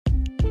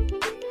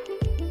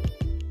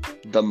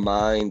the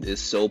mind is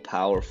so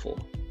powerful.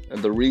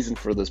 And the reason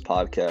for this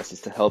podcast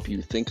is to help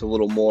you think a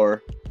little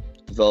more,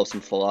 develop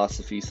some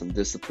philosophy, some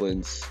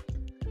disciplines,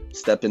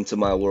 step into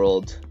my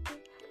world,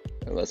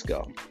 and let's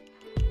go.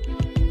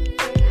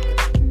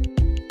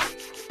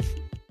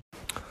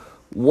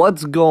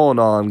 What's going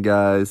on,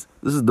 guys?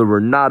 This is the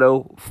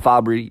Renato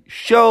Fabri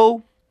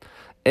Show,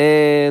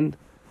 and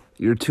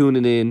you're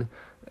tuning in,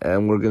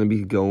 and we're going to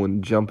be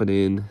jumping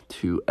in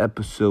to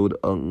episode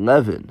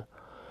 11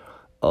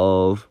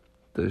 of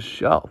the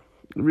show.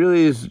 It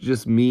really is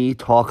just me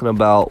talking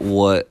about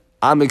what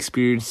I'm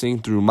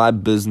experiencing through my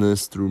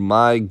business, through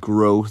my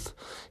growth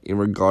in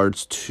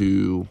regards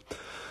to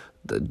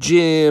the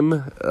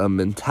gym,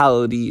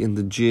 mentality in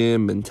the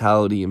gym,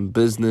 mentality in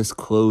business,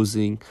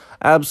 closing,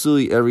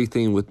 absolutely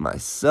everything with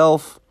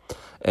myself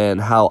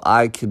and how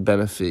I could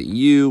benefit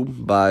you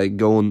by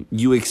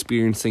you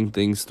experiencing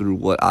things through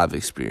what I've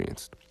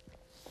experienced.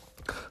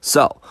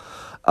 So,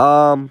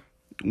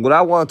 what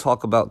I want to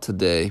talk about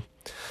today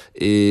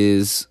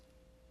is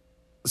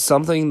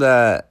something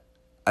that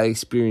I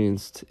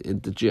experienced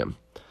at the gym.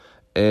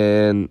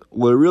 And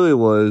what it really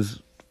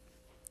was,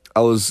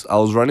 I was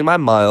running my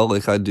mile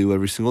like I do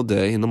every single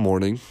day in the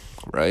morning,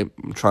 right?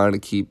 I'm trying to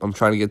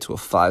get to a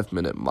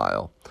 5-minute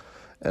mile.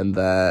 And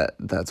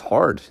that's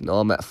hard.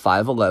 I'm at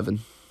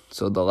 5:11.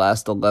 So the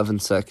last 11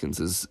 seconds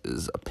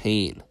is a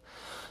pain.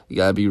 You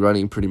got to be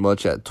running pretty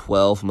much at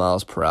 12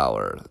 miles per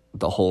hour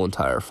the whole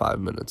entire 5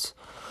 minutes.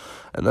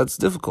 And that's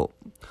difficult.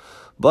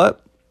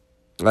 But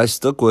I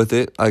stuck with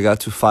it. I got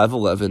to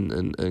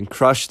 5:11 and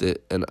crushed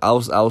it. And I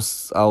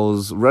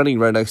was running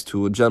right next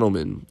to a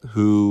gentleman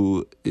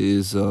who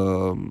is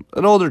an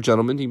older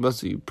gentleman. He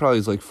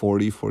probably like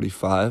 40,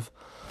 45.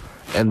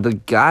 And the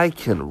guy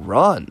can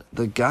run.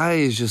 The guy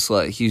is just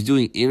like, he's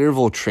doing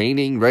interval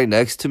training right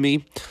next to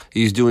me.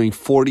 He's doing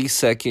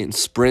 40-second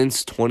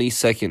sprints,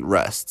 20-second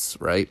rests,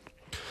 right?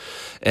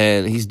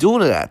 And he's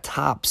doing it at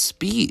top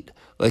speed.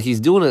 Like he's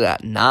doing it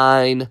at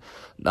 9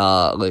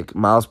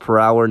 miles per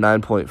hour,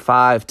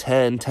 9.5,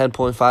 10,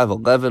 10.5,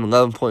 11,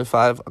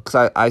 11.5.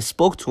 Because I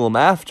spoke to him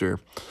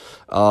after,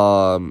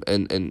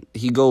 and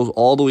he goes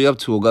all the way up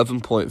to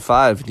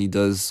 11.5, and he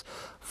does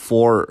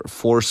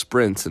four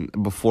sprints, and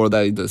before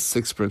that he does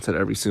 6 sprints at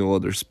every single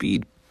other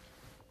speed.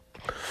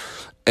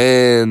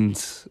 And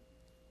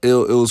it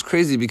was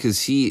crazy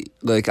because I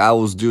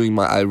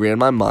ran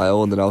my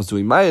mile, and then I was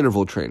doing my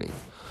interval training,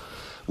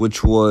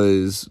 which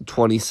was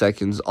 20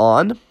 seconds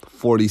on,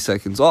 40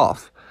 seconds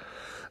off.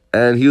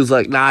 And he was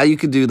like, nah, you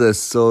can do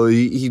this. So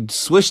he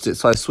switched it.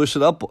 So I switched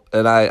it up,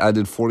 and I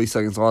did 40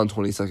 seconds on,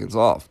 20 seconds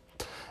off.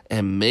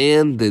 And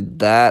man, did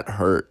that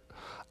hurt.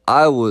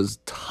 I was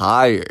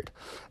tired.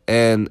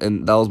 And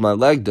that was my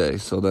leg day.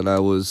 So then I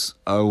was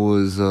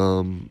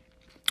doing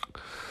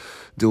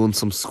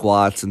some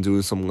squats and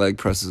doing some leg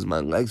presses. My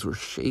legs were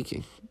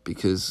shaking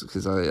because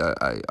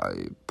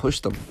I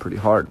pushed them pretty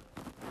hard.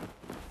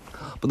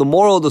 But the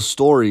moral of the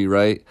story,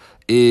 right,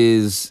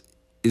 is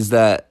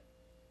that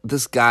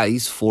this guy,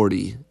 he's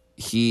 40.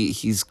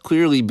 He's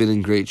clearly been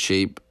in great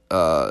shape,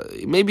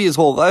 maybe his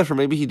whole life, or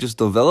maybe he just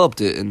developed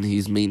it and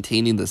he's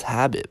maintaining this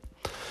habit.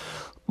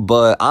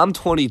 But I'm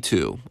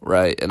 22,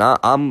 right, and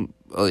I'm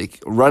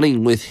like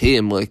running with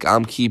him, like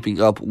I'm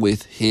keeping up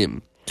with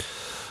him.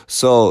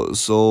 So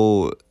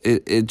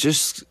it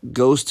just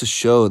goes to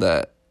show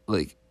that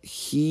like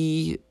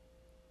he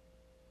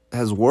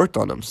has worked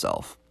on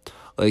himself.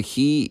 I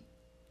see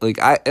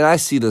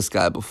this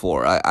guy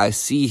before. I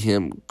see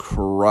him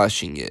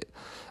crushing it.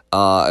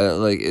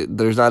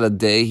 There's not a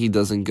day he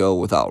doesn't go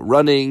without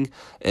running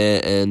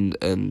and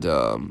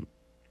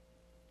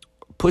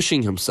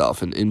pushing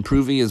himself and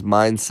improving his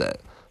mindset.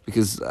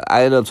 Because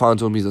I ended up talking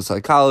to him. He's a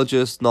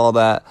psychologist and all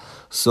that.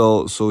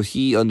 So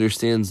he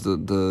understands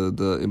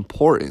the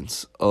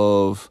importance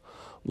of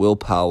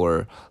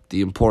willpower,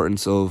 the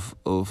importance of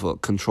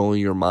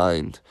controlling your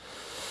mind.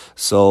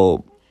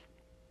 So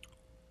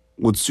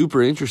what's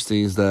super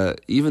interesting is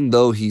that even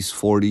though he's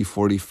 40,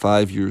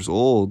 45 years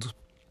old,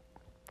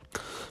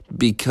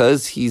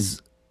 because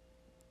he's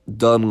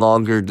done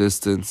longer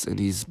distance and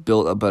he's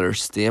built a better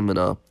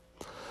stamina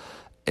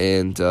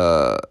and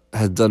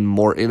has done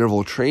more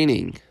interval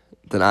training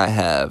than I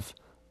have,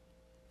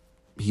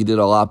 he did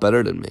a lot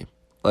better than me.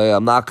 Like,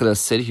 I'm not going to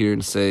sit here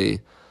and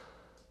say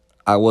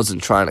I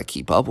wasn't trying to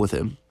keep up with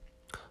him,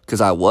 because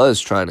I was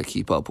trying to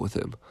keep up with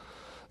him,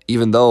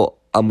 even though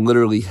I'm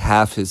literally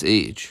half his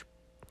age.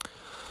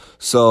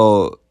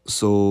 So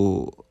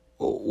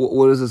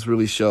what does this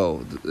really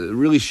show? It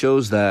really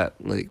shows that,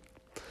 like,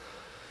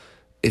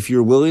 if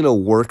you're willing to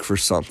work for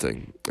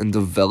something and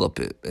develop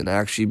it and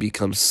actually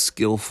become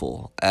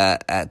skillful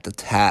at the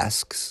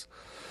tasks,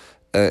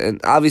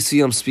 and obviously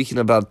I'm speaking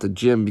about the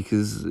gym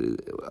because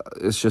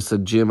it's just a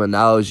gym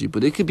analogy,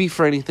 but it could be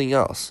for anything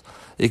else.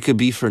 It could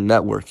be for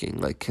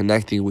networking, like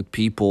connecting with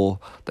people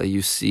that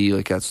you see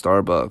like at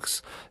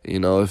Starbucks.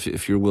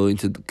 If you're willing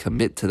to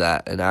commit to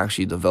that and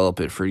actually develop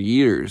it for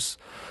years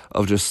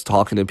of just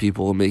talking to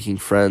people and making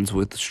friends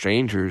with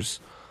strangers,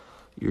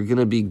 you're going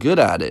to be good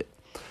at it.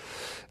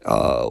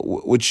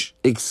 which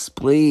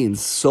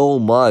explains so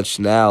much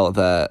now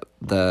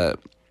that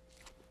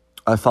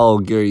I follow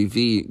Gary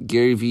Vee.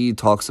 Gary Vee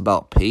talks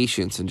about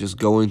patience and just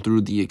going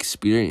through the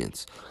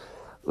experience.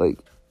 Like,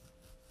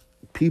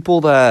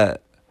 people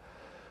that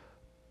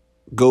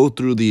go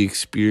through the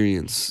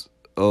experience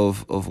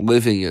of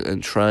living it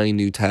and trying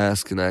new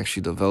tasks and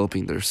actually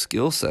developing their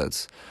skill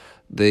sets,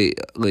 they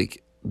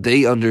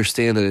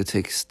understand that it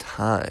takes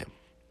time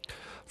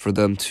for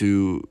them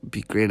to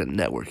be great at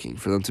networking,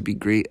 for them to be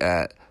great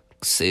at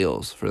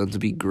sales, for them to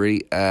be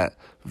great at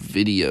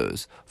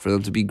videos, for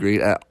them to be great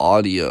at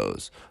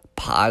audios,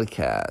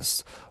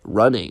 podcasts,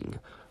 running,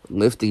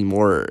 lifting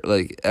more.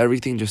 Like,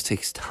 everything just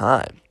takes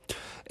time.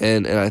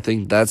 And I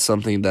think that's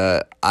something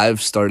that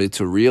I've started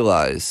to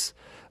realize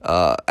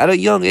at a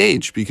young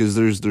age, because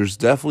there's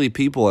definitely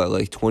people at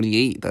like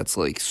 28 that's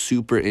like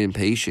super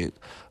impatient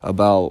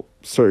about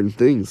certain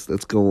things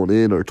that's going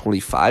in, or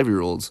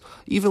 25-year-olds,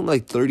 even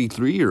like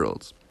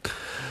 33-year-olds.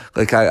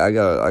 Like, I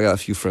got a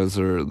few friends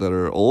that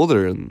are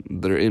older and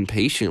they're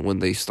impatient when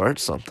they start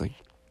something.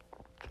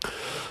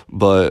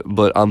 But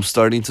I'm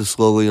starting to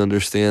slowly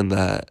understand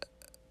that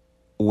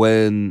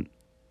when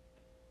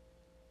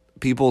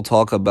people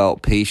talk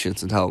about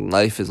patience and how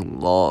life is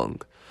long,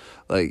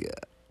 like,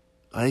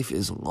 life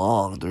is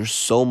long. There's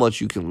so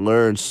much you can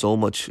learn, so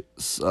much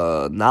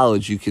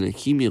knowledge you can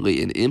accumulate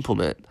and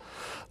implement,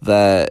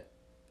 that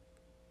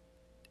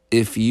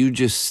if you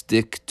just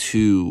stick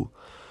to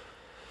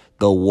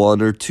the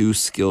one or two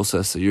skill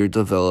sets that you're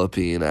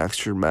developing and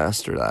actually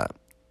master that,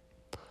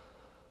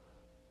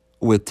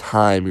 with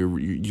time,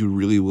 you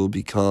really will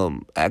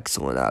become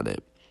excellent at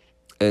it.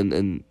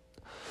 And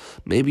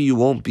maybe you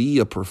won't be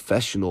a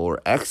professional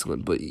or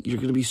excellent, but you're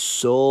going to be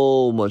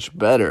so much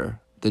better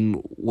than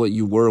what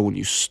you were when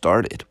you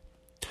started.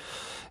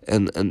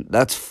 And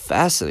that's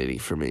fascinating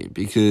for me,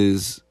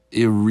 because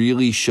it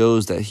really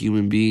shows that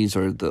human beings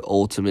are the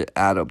ultimate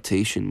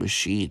adaptation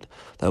machine,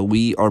 that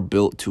we are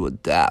built to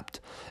adapt.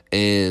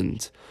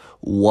 And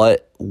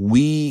what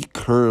we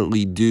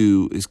currently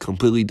do is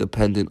completely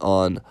dependent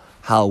on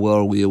how well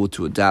are we able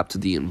to adapt to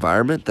the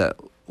environment that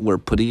we're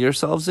putting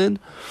ourselves in,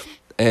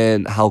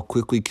 and how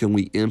quickly can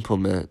we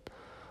implement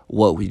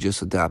what we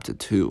just adapted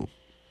to.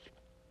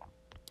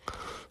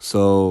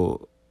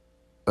 So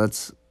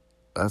that's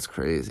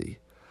crazy.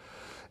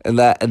 And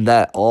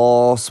that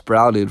all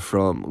sprouted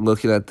from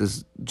looking at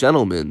this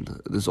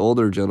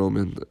older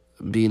gentleman,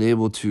 being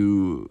able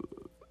to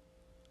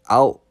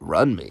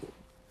outrun me,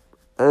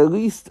 at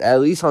least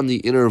on the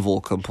interval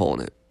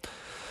component.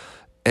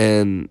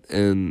 And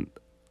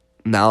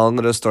now I'm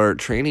going to start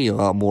training a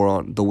lot more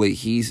on the way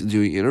he's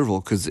doing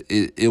interval, because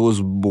it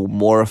was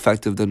more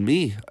effective than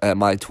me at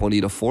my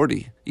 20 to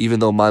 40, even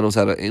though mine was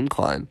at an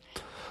incline.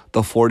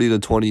 The 40 to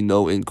 20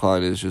 no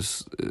incline is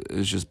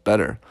just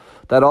better.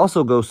 That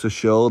also goes to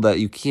show that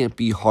you can't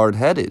be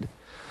hard-headed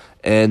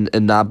and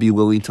not be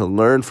willing to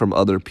learn from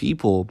other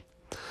people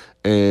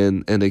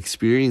and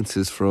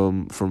experiences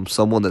from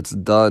someone that's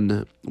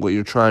done what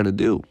you're trying to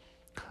do.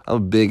 I'm a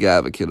big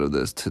advocate of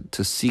this,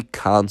 to seek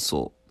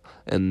counsel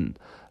and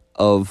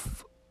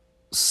of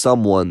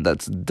someone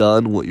that's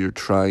done what you're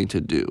trying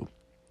to do,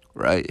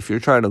 right? If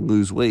you're trying to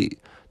lose weight,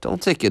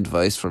 don't take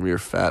advice from your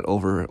fat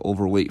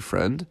overweight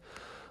friend.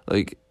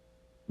 Like,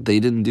 they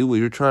didn't do what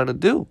you're trying to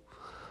do,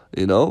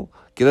 you know?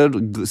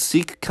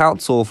 Seek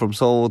counsel from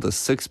someone with a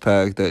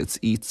six-pack that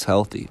eats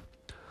healthy.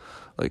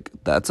 Like,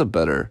 that's a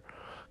better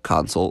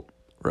consult,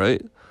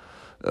 right?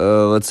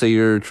 Let's say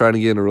you're trying to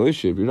get in a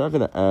relationship. You're not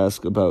going to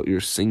ask about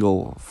your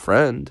single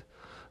friend,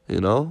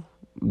 you know,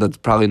 that's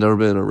probably never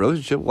been in a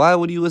relationship. Why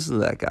would you listen to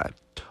that guy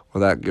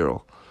or that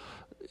girl?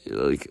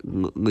 Like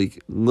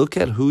look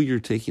at who you're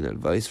taking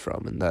advice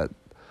from, and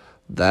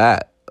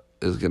that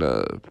is going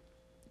to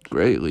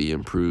greatly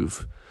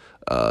improve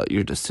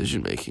your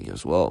decision making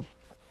as well.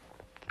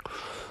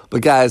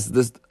 But guys,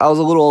 I was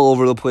a little all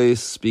over the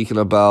place speaking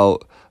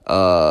about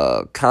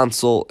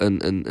consult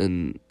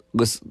and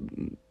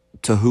listen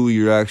to who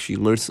you're actually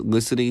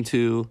listening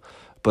to,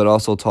 but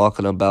also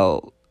talking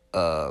about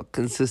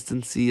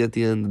consistency at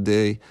the end of the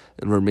day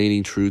and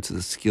remaining true to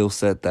the skill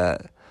set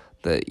that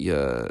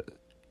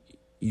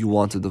you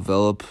want to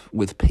develop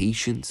with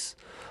patience,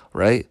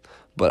 right?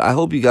 But I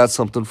hope you got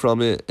something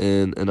from it,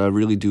 and I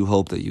really do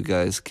hope that you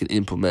guys can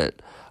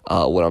implement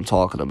what I'm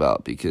talking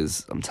about,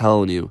 because I'm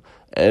telling you,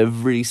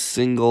 every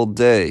single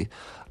day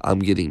I'm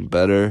getting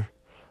better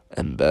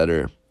and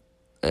better,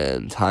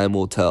 and time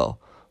will tell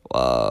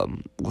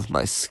with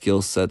my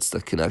skill sets,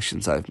 the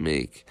connections I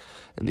make,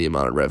 and the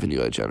amount of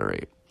revenue I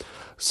generate.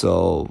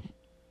 So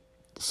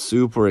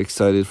super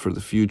excited for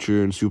the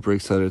future, and super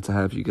excited to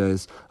have you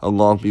guys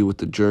along me with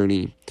the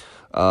journey,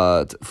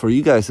 for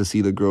you guys to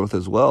see the growth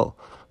as well.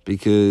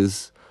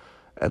 Because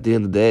at the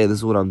end of the day, this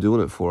is what I'm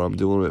doing it for. I'm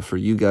doing it for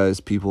you guys,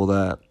 people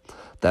that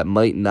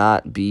might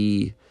not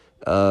be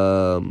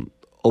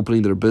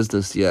opening their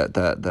business yet,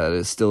 that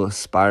is still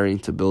aspiring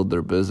to build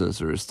their business,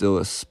 or is still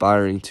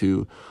aspiring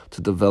to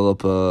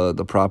develop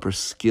the proper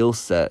skill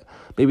set.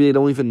 Maybe they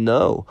don't even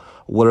know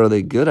what are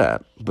they good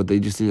at, but they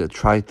just need to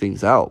try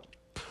things out.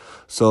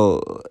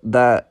 So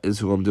that is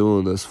who I'm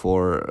doing this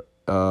for.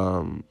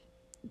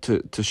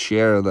 To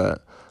share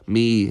that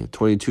me,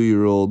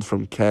 22-year-old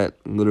from Kent,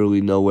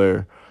 literally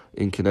nowhere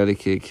in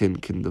Connecticut,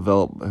 can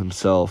develop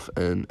himself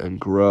and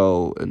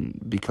grow and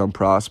become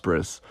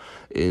prosperous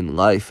in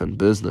life and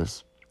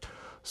business.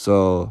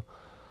 So,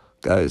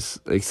 guys,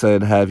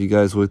 excited to have you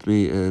guys with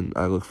me, and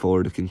I look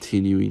forward to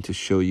continuing to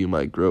show you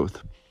my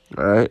growth.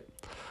 All right?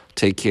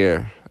 Take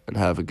care and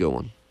have a good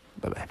one.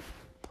 Bye-bye.